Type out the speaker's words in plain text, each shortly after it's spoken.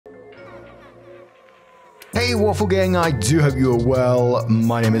Hey Waffle Gang, I do hope you are well.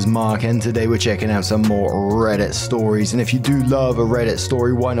 My name is Mark and today we're checking out some more Reddit stories. And if you do love a Reddit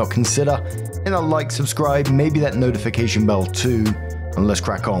story, why not consider hitting a like, subscribe, maybe that notification bell too. And let's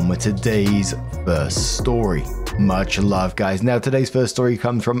crack on with today's first story. Much love guys. Now today's first story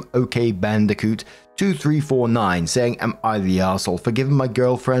comes from OK Bandicoot 2349 saying, am I the arsehole for giving my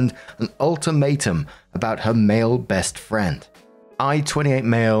girlfriend an ultimatum about her male best friend? I, 28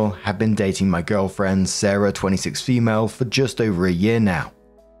 male, have been dating my girlfriend, Sarah, 26 female, for just over a year now.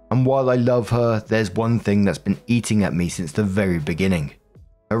 And while I love her, there's one thing that's been eating at me since the very beginning.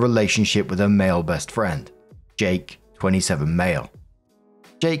 Her relationship with her male best friend, Jake, 27 male.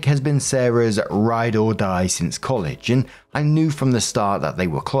 Jake has been Sarah's ride or die since college, and I knew from the start that they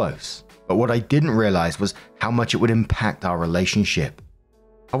were close. But what I didn't realize was how much it would impact our relationship.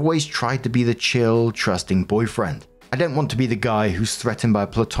 I've always tried to be the chill, trusting boyfriend. I don't want to be the guy who's threatened by a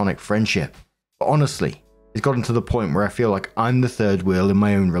platonic friendship. But honestly, it's gotten to the point where I feel like I'm the third wheel in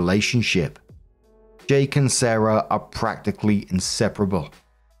my own relationship. Jake and Sarah are practically inseparable.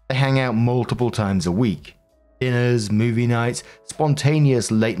 They hang out multiple times a week. Dinners, movie nights,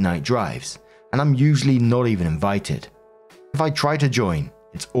 spontaneous late night drives. And I'm usually not even invited. If I try to join,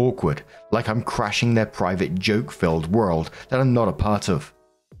 it's awkward, like I'm crashing their private joke-filled world that I'm not a part of.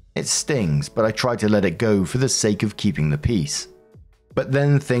 It stings, but I try to let it go for the sake of keeping the peace. But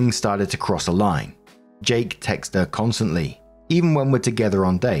then things started to cross a line. Jake texts her constantly, even when we're together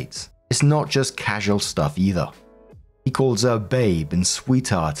on dates. It's not just casual stuff either. He calls her babe and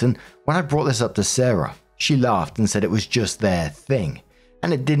sweetheart, and when I brought this up to Sarah, she laughed and said it was just their thing,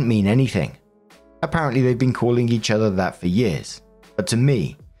 and it didn't mean anything. Apparently they've been calling each other that for years, but to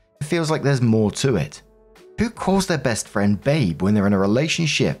me, it feels like there's more to it. Who calls their best friend babe when they're in a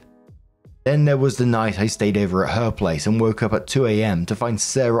relationship? Then there was the night I stayed over at her place and woke up at 2 AM to find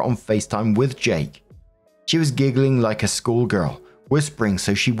Sarah on FaceTime with Jake. She was giggling like a schoolgirl, whispering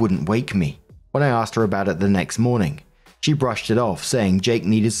so she wouldn't wake me. When I asked her about it the next morning, she brushed it off, saying Jake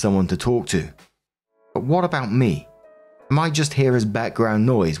needed someone to talk to. But what about me? Am I just here as background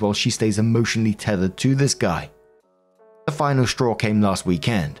noise while she stays emotionally tethered to this guy? The final straw came last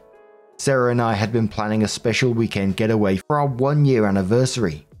weekend. Sarah and I had been planning a special weekend getaway for our 1-year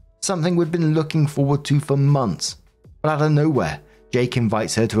anniversary, something we'd been looking forward to for months. But out of nowhere, Jake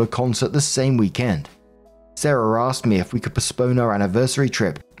invites her to a concert the same weekend. Sarah asked me if we could postpone our anniversary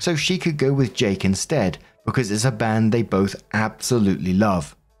trip so she could go with Jake instead because it's a band they both absolutely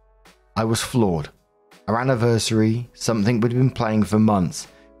love. I was floored. Our anniversary, something we'd been planning for months,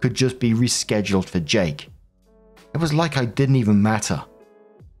 could just be rescheduled for Jake. It was like I didn't even matter.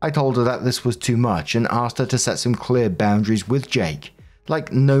 I told her that this was too much and asked her to set some clear boundaries with Jake,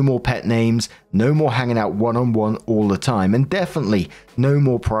 like no more pet names, no more hanging out one-on-one all the time, and definitely no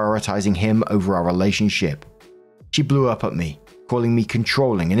more prioritizing him over our relationship. She blew up at me, calling me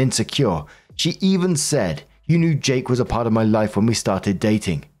controlling and insecure. She even said, "You knew Jake was a part of my life when we started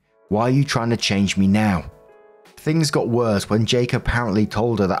dating. Why are you trying to change me now?" Things got worse when Jake apparently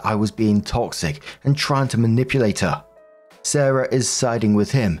told her that I was being toxic and trying to manipulate her. Sarah is siding with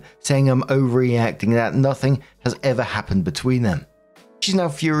him, saying I'm overreacting and that nothing has ever happened between them. She's now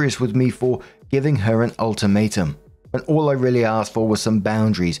furious with me for giving her an ultimatum, when all I really asked for was some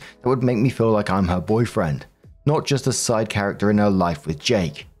boundaries that would make me feel like I'm her boyfriend, not just a side character in her life with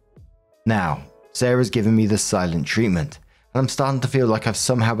Jake. Now, Sarah's giving me the silent treatment, and I'm starting to feel like I've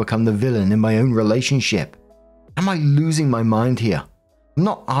somehow become the villain in my own relationship. Am I losing my mind here? I'm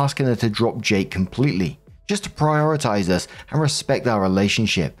not asking her to drop Jake completely, just to prioritize us and respect our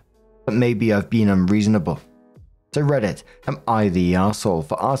relationship. But maybe I've been unreasonable. So Reddit, am I the arsehole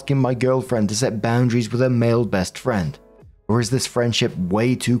for asking my girlfriend to set boundaries with her male best friend? Or is this friendship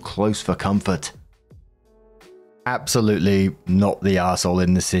way too close for comfort? Absolutely not the arsehole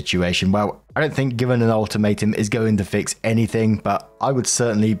in this situation. Well, I don't think giving an ultimatum is going to fix anything, but I would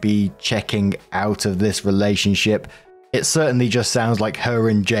certainly be checking out of this relationship. It certainly just sounds like her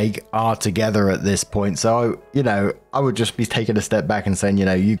and Jake are together at this point. So, I would just be taking a step back and saying,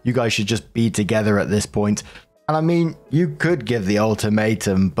 you guys should just be together at this point. And I mean, you could give the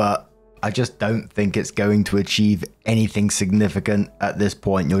ultimatum, but I just don't think it's going to achieve anything significant at this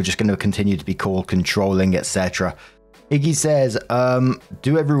point. You're just going to continue to be called controlling, etc. Iggy says,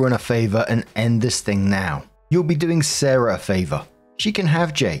 do everyone a favor and end this thing now. You'll be doing Sarah a favor. She can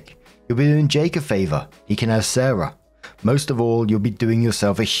have Jake. You'll be doing Jake a favor. He can have Sarah. Most of all, you'll be doing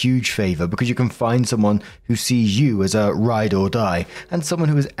yourself a huge favor because you can find someone who sees you as a ride or die and someone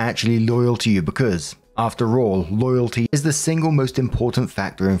who is actually loyal to you because, after all, loyalty is the single most important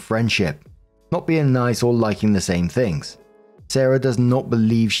factor in friendship. Not being nice or liking the same things. Sarah does not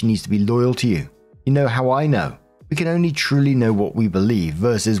believe she needs to be loyal to you. You know how I know? We can only truly know what we believe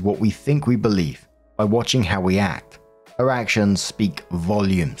versus what we think we believe by watching how we act. Our actions speak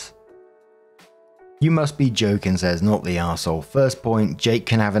volumes. You must be joking, says Not the Arsehole. First point, Jake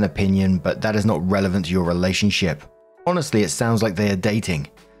can have an opinion, but that is not relevant to your relationship. Honestly, it sounds like they are dating.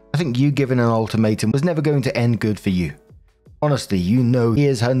 I think you giving an ultimatum was never going to end good for you. Honestly, you know he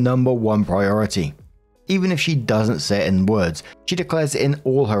is her #1 priority. Even if she doesn't say it in words, she declares it in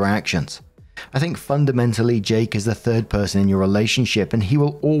all her actions. I think fundamentally Jake is the third person in your relationship and he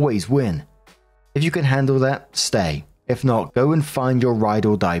will always win. If you can handle that, stay. If not, go and find your ride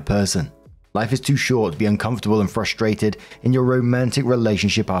or die person. Life is too short to be uncomfortable and frustrated in your romantic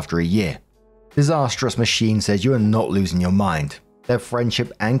relationship after a year. Disastrous Machine says you are not losing your mind. Their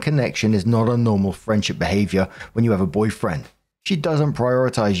friendship and connection is not a normal friendship behavior when you have a boyfriend. She doesn't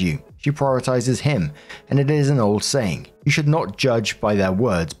prioritize you, she prioritizes him, and it is an old saying. You should not judge by their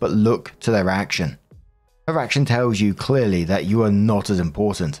words, but look to their action. Her action tells you clearly that you are not as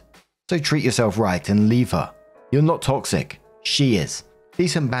important. So treat yourself right and leave her. You're not toxic, she is.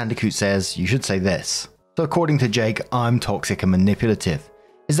 Decent Bandicoot says you should say this. So according to Jake, I'm toxic and manipulative.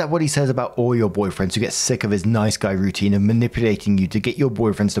 Is that what he says about all your boyfriends who get sick of his nice guy routine of manipulating you to get your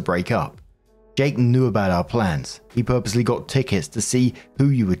boyfriends to break up? Jake knew about our plans. He purposely got tickets to see who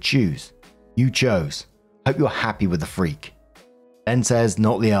you would choose. You chose. Hope you're happy with the freak. Then says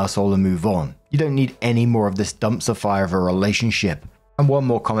Not the Arsehole and move on. You don't need any more of this dumpster fire of a relationship. And one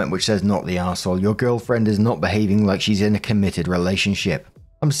more comment which says Not the Arsehole. Your girlfriend is not behaving like she's in a committed relationship.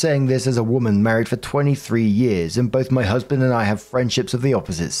 I'm saying this as a woman married for 23 years and both my husband and I have friendships of the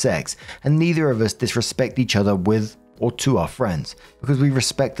opposite sex and neither of us disrespect each other with or to our friends because we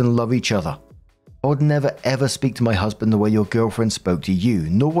respect and love each other. I would never ever speak to my husband the way your girlfriend spoke to you,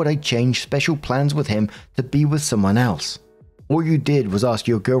 nor would I change special plans with him to be with someone else. All you did was ask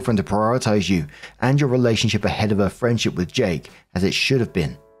your girlfriend to prioritize you and your relationship ahead of her friendship with Jake, as it should have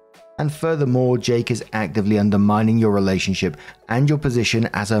been. And furthermore, Jake is actively undermining your relationship and your position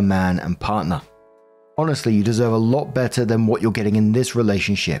as her man and partner. Honestly, you deserve a lot better than what you're getting in this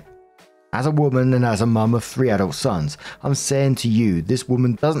relationship. As a woman and as a mum of 3 adult sons, I'm saying to you, this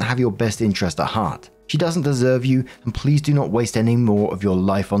woman doesn't have your best interest at heart. She doesn't deserve you, and please do not waste any more of your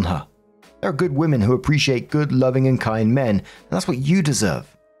life on her. There are good women who appreciate good, loving and kind men, and that's what you deserve.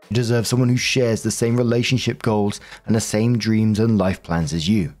 You deserve someone who shares the same relationship goals and the same dreams and life plans as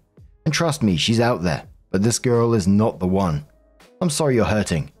you. And trust me, she's out there, but this girl is not the one. I'm sorry you're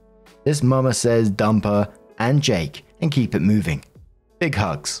hurting. This mama says dump her and Jake and keep it moving. Big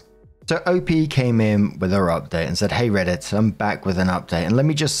hugs. So OP came in with her update and said, hey Reddit, I'm back with an update, and let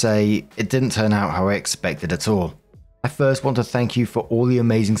me just say, it didn't turn out how I expected at all. I first want to thank you for all the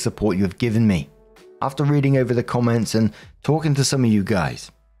amazing support you have given me. After reading over the comments and talking to some of you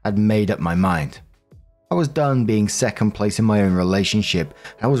guys, I'd made up my mind. I was done being second place in my own relationship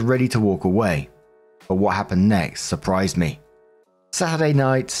and I was ready to walk away. But what happened next surprised me. Saturday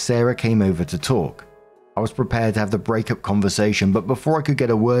night, Sarah came over to talk. I was prepared to have the breakup conversation, but before I could get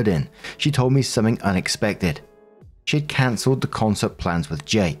a word in, she told me something unexpected. She had cancelled the concert plans with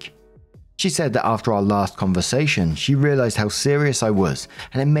Jake. She said that after our last conversation, she realized how serious I was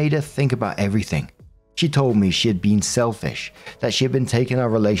and it made her think about everything. She told me she had been selfish, that she had been taking our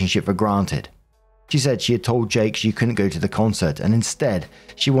relationship for granted. She said she had told Jake she couldn't go to the concert and instead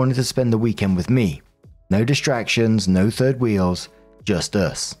she wanted to spend the weekend with me. No distractions, no third wheels, just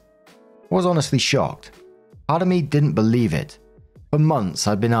us. I was honestly shocked. Part of me didn't believe it. For months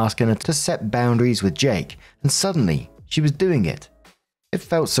I'd been asking her to set boundaries with Jake and suddenly she was doing it. It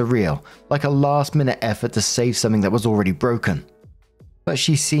felt surreal, like a last-minute effort to save something that was already broken. But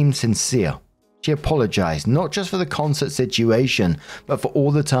she seemed sincere. She apologized not just for the concert situation, but for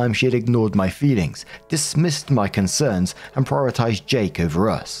all the time she had ignored my feelings, dismissed my concerns, and prioritized Jake over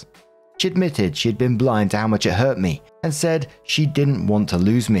us. She admitted she had been blind to how much it hurt me, and said she didn't want to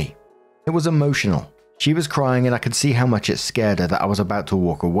lose me. It was emotional. She was crying and I could see how much it scared her that I was about to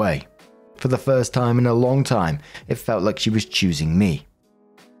walk away. For the first time in a long time, it felt like she was choosing me.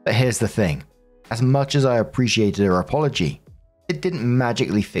 But here's the thing. As much as I appreciated her apology, it didn't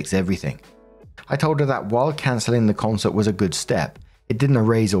magically fix everything. I told her that while cancelling the concert was a good step, it didn't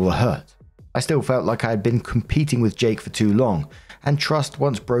erase all the hurt. I still felt like I had been competing with Jake for too long, and trust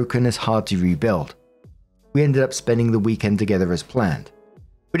once broken is hard to rebuild. We ended up spending the weekend together as planned.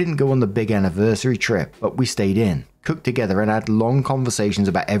 We didn't go on the big anniversary trip, but we stayed in, cooked together and had long conversations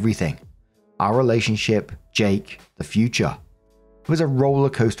about everything. Our relationship, Jake, the future. It was a roller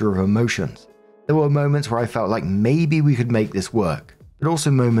coaster of emotions. There were moments where I felt like maybe we could make this work, but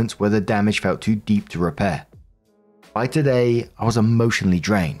also moments where the damage felt too deep to repair. By today, I was emotionally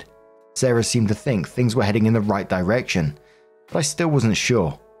drained. Sarah seemed to think things were heading in the right direction, but I still wasn't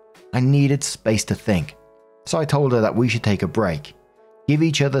sure. I needed space to think, so I told her that we should take a break, give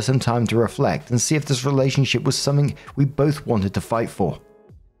each other some time to reflect and see if this relationship was something we both wanted to fight for.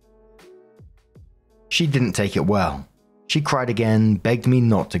 She didn't take it well. She cried again, begged me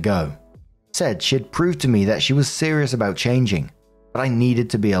not to go. Said she had proved to me that she was serious about changing, but I needed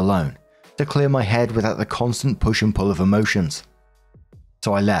to be alone, to clear my head without the constant push and pull of emotions.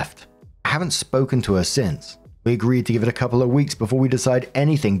 So I left. I haven't spoken to her since. We agreed to give it a couple of weeks before we decide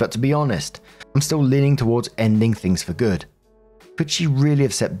anything, but to be honest, I'm still leaning towards ending things for good. Could she really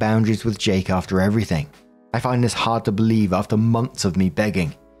have set boundaries with Jake after everything? I find this hard to believe after months of me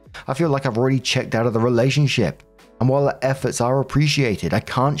begging. I feel like I've already checked out of the relationship, and while the efforts are appreciated, I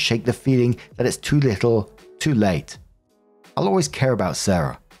can't shake the feeling that it's too little, too late. I'll always care about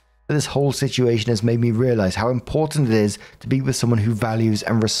Sarah, but this whole situation has made me realize how important it is to be with someone who values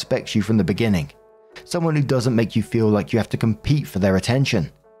and respects you from the beginning. Someone who doesn't make you feel like you have to compete for their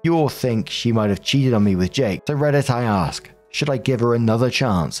attention. You all think she might have cheated on me with Jake, so Reddit, I ask, should I give her another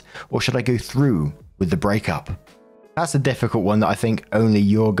chance, or should I go through with the breakup? That's a difficult one that I think only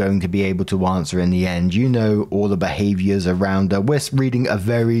you're going to be able to answer in the end. You know all the behaviors around her. We're reading a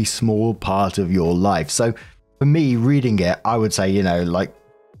very small part of your life. So for me, reading it, I would say, like,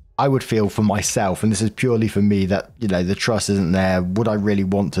 I would feel for myself, and this is purely for me, that, the trust isn't there. Would I really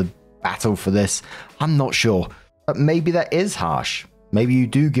want to battle for this? I'm not sure. But maybe that is harsh. Maybe you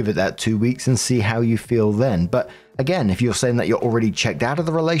do give it that 2 weeks and see how you feel then. But again, if you're saying that you're already checked out of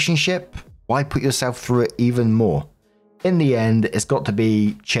the relationship, why put yourself through it even more? In the end, it's got to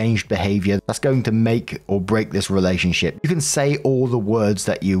be changed behavior that's going to make or break this relationship. You can say all the words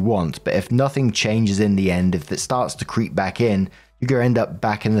that you want, but if nothing changes in the end, if it starts to creep back in, you're going to end up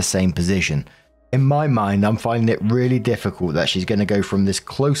back in the same position. In my mind, I'm finding it really difficult that she's going to go from this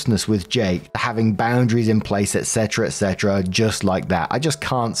closeness with Jake to having boundaries in place, etc., just like that. I just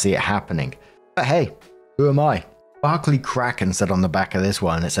can't see it happening. But hey, who am I? Barkley Kraken said on the back of this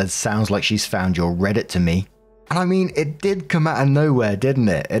one, it said, sounds like she's found your Reddit to me. And I mean, it did come out of nowhere, didn't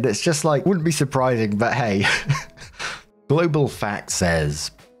it? And it's just like, wouldn't be surprising, but hey. Global Fact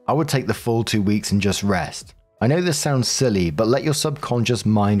says, I would take the full 2 weeks and just rest. I know this sounds silly, but let your subconscious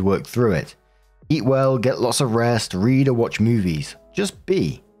mind work through it. Eat well, get lots of rest, read or watch movies. Just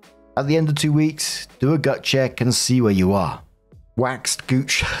be. At the end of 2 weeks, do a gut check and see where you are. Waxed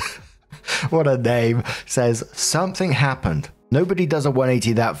Gooch, what a name, says, something happened. Nobody does a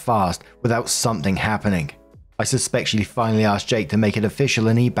 180 that fast without something happening. I suspect she finally asked Jake to make it official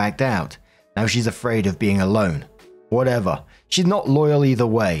and he backed out. Now she's afraid of being alone. Whatever. She's not loyal either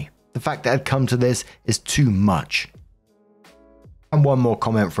way. The fact that it had come to this is too much. And one more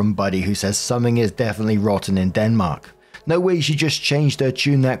comment from Buddy who says something is definitely rotten in Denmark. No way she just changed her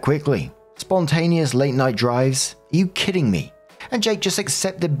tune that quickly. Spontaneous late night drives? Are you kidding me? And Jake just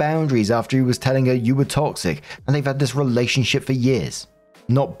accepted boundaries after he was telling her you were toxic and they've had this relationship for years.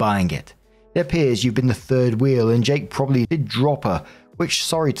 Not buying it. It appears you've been the third wheel and Jake probably did drop her, which,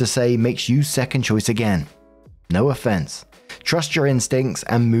 sorry to say, makes you second choice again. No offense. Trust your instincts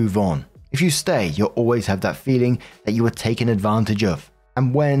and move on. If you stay, you'll always have that feeling that you were taken advantage of.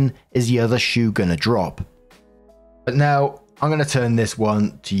 And when is the other shoe gonna drop? But now, I'm gonna turn this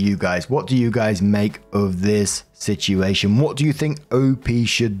one to you guys. What do you guys make of this situation? What do you think OP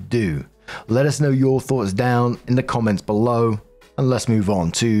should do? Let us know your thoughts down in the comments below. And let's move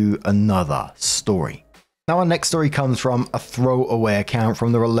on to another story. Now our next story comes from a throwaway account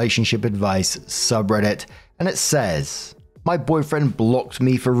from the relationship advice subreddit, and it says, my boyfriend blocked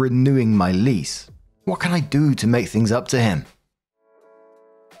me for renewing my lease. What can I do to make things up to him?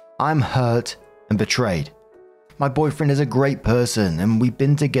 I'm hurt and betrayed. My boyfriend is a great person and we've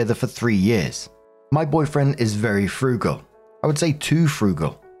been together for 3 years. My boyfriend is very frugal. I would say too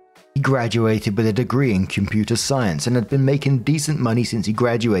frugal. He graduated with a degree in computer science and had been making decent money since he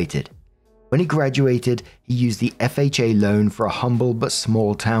graduated. When he graduated, he used the FHA loan for a humble but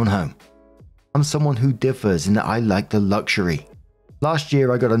small townhome. I'm someone who differs in that I like the luxury. Last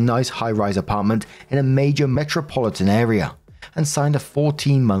year I got a nice high-rise apartment in a major metropolitan area and signed a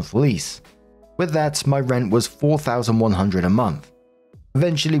 14-month lease. With that, my rent was $4,100 a month.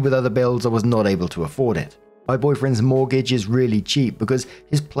 Eventually, with other bills, I was not able to afford it. My boyfriend's mortgage is really cheap because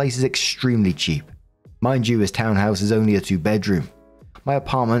his place is extremely cheap. Mind you, his townhouse is only a 2-bedroom. My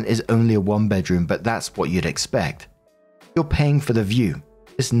apartment is only a 1-bedroom, but that's what you'd expect. You're paying for the view,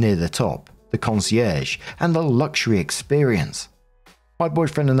 it's near the top, the concierge, and the luxury experience. My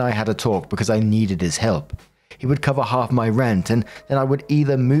boyfriend and I had a talk because I needed his help. He would cover half my rent and then I would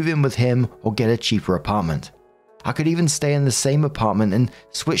either move in with him or get a cheaper apartment. I could even stay in the same apartment and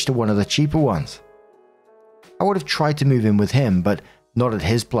switch to one of the cheaper ones. I would have tried to move in with him, but not at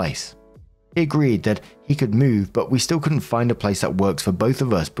his place. He agreed that he could move, but we still couldn't find a place that works for both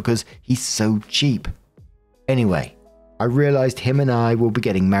of us because he's so cheap. Anyway, I realized him and I will be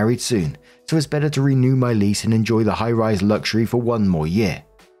getting married soon, so it's better to renew my lease and enjoy the high-rise luxury for one more year.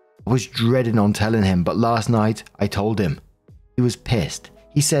 I was dreading on telling him, but last night I told him. He was pissed.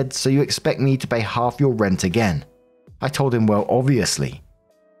 He said, "So you expect me to pay half your rent again?" I told him, "Well, obviously."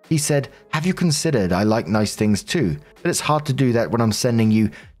 He said, "Have you considered I like nice things too, but it's hard to do that when I'm sending you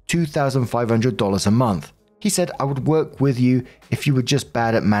 $2,500 a month." He said, "I would work with you if you were just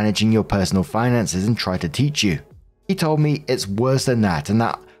bad at managing your personal finances and try to teach you." He told me it's worse than that and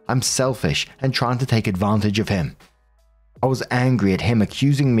that I'm selfish and trying to take advantage of him. I was angry at him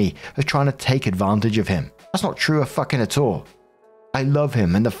accusing me of trying to take advantage of him. That's not true fucking at all. I love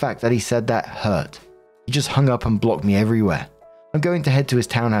him, and the fact that he said that hurt. He just hung up and blocked me everywhere. I'm going to head to his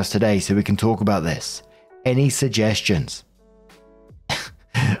townhouse today so we can talk about this. Any suggestions?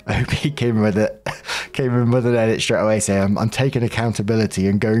 I hope he came in with an edit straight away saying, I'm taking accountability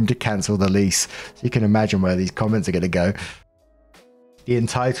and going to cancel the lease. So you can imagine where these comments are going to go. The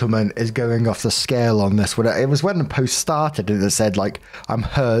entitlement is going off the scale on this. It was when the post started and it said, like, I'm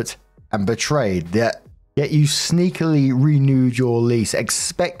hurt and betrayed. Yet you sneakily renewed your lease,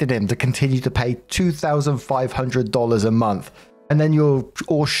 expected him to continue to pay $2,500 a month. And then you're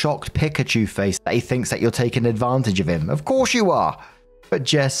all shocked Pikachu face that he thinks that you're taking advantage of him. Of course you are. But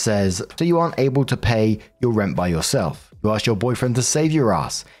Jess says, so you aren't able to pay your rent by yourself. You asked your boyfriend to save your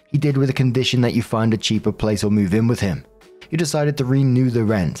ass. He did with a condition that you find a cheaper place or move in with him. You decided to renew the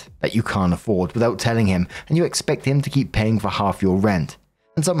rent that you can't afford without telling him, and you expect him to keep paying for half your rent.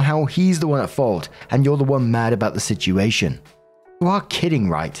 And somehow he's the one at fault, and you're the one mad about the situation. You are kidding,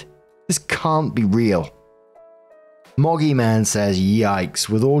 right? This can't be real. Moggy Man says, yikes,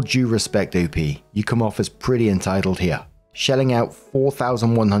 with all due respect, OP, you come off as pretty entitled here. Shelling out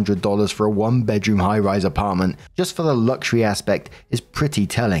 $4,100 for a one-bedroom high-rise apartment just for the luxury aspect is pretty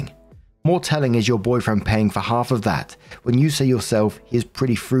telling. More telling is your boyfriend paying for half of that, when you say yourself he is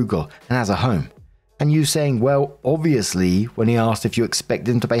pretty frugal and has a home. And you saying, well, obviously, when he asked if you expect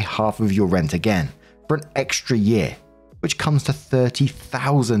him to pay half of your rent again, for an extra year, which comes to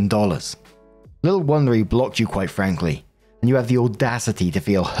 $30,000. Little wonder he blocked you, quite frankly, and you have the audacity to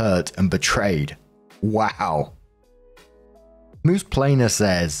feel hurt and betrayed. Wow. Moose Planer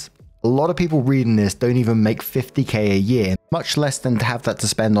says, a lot of people reading this don't even make $50K a year, much less than to have that to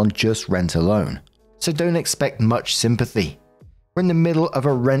spend on just rent alone. So don't expect much sympathy. We're in the middle of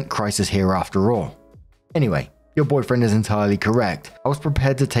a rent crisis here after all. Anyway, your boyfriend is entirely correct. I was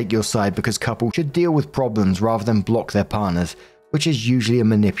prepared to take your side because couples should deal with problems rather than block their partners, which is usually a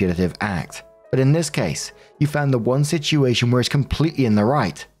manipulative act. But in this case, you found the one situation where it's completely in the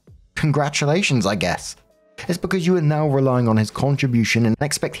right. Congratulations, I guess. It's because you are now relying on his contribution and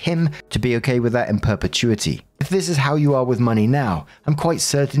expect him to be okay with that in perpetuity. If this is how you are with money now, I'm quite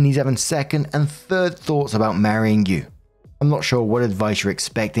certain he's having second and third thoughts about marrying you. I'm not sure what advice you're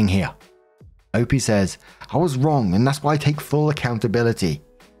expecting here. Opie says, I was wrong and that's why I take full accountability.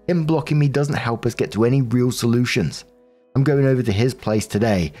 Him blocking me doesn't help us get to any real solutions. I'm going over to his place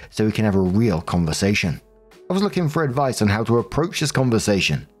today so we can have a real conversation. I was looking for advice on how to approach this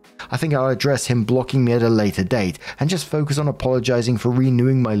conversation. I think I'll address him blocking me at a later date and just focus on apologizing for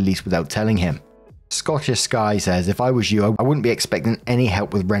renewing my lease without telling him. Scottish Sky says, if I was you, I wouldn't be expecting any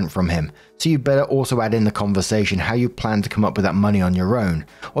help with rent from him, so you better also add in the conversation how you plan to come up with that money on your own,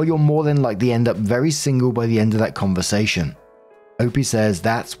 or you'll more than likely end up very single by the end of that conversation. Opie says,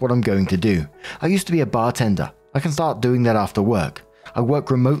 that's what I'm going to do. I used to be a bartender. I can start doing that after work. I work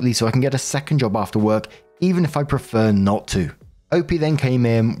remotely so I can get a second job after work, even if I prefer not to. Opie then came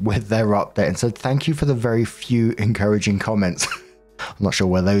in with their update and said, thank you for the very few encouraging comments. I'm not sure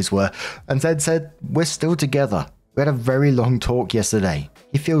where those were. And then said, we're still together. We had a very long talk yesterday.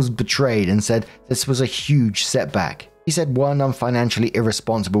 He feels betrayed and said this was a huge setback. He said, 1, I'm financially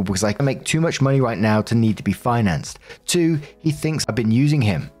irresponsible because I can make too much money right now to need to be financed. 2, he thinks I've been using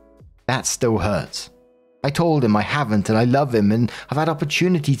him. That still hurts. I told him I haven't and I love him and I've had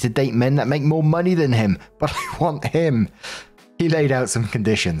opportunity to date men that make more money than him, but I want him. He laid out some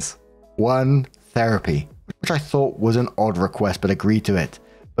conditions. 1, therapy, which I thought was an odd request but agreed to it,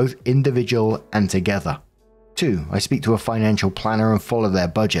 both individual and together. 2, I speak to a financial planner and follow their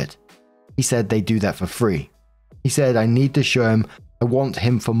budget. He said they do that for free. He said I need to show him I want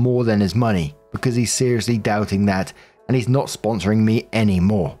him for more than his money because he's seriously doubting that and he's not sponsoring me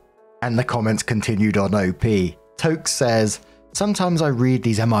anymore. And the comments continued on OP. Toke says, Sometimes I read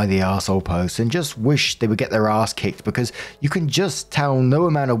these Am I the Arsehole posts and just wish they would get their ass kicked, because you can just tell no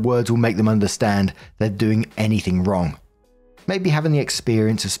amount of words will make them understand they're doing anything wrong. Maybe having the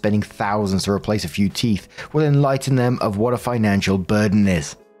experience of spending thousands to replace a few teeth will enlighten them of what a financial burden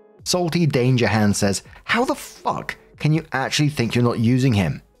is. Salty Danger Hand says, how the fuck can you actually think you're not using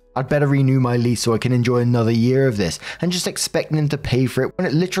him? I'd better renew my lease so I can enjoy another year of this, and just expecting him to pay for it when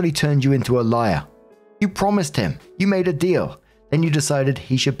it literally turned you into a liar. You promised him, you made a deal, then you decided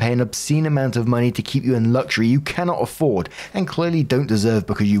he should pay an obscene amount of money to keep you in luxury you cannot afford and clearly don't deserve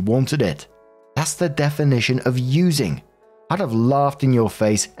because you wanted it. That's the definition of using. I'd have laughed in your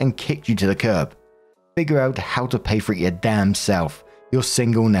face and kicked you to the curb. Figure out how to pay for it your damn self. You're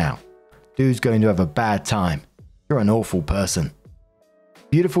single now. Dude's going to have a bad time. You're an awful person.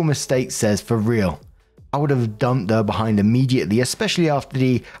 Beautiful Mistake says, for real, I would have dumped her behind immediately, especially after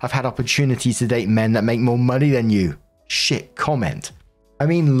I've had opportunities to date men that make more money than you. Shit comment. I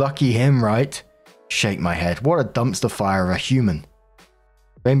mean, lucky him, right? Shake my head. What a dumpster fire of a human.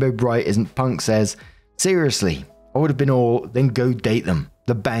 Rainbow Bright Isn't Punk says, seriously, I would have been all, then go date them.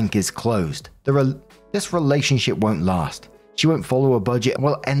 The bank is closed. This relationship won't last. She won't follow a budget and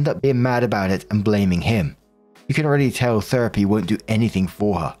will end up being mad about it and blaming him. You can already tell therapy won't do anything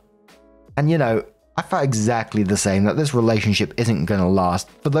for her. And you know, I felt exactly the same, that this relationship isn't going to last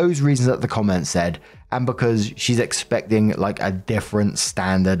for those reasons that the comment said, and because she's expecting like a different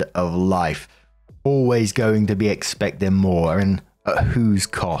standard of life. Always going to be expecting more, and at whose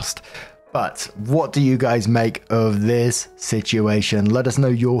cost? But what do you guys make of this situation? Let us know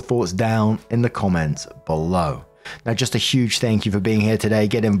your thoughts down in the comments below. Now, just a huge thank you for being here today.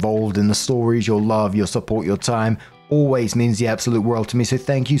 Get involved in the stories. Your love, your support, your time always means the absolute world to me. So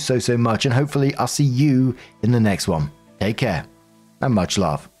thank you so much. And hopefully I'll see you in the next one. Take care and much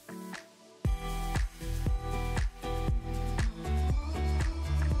love.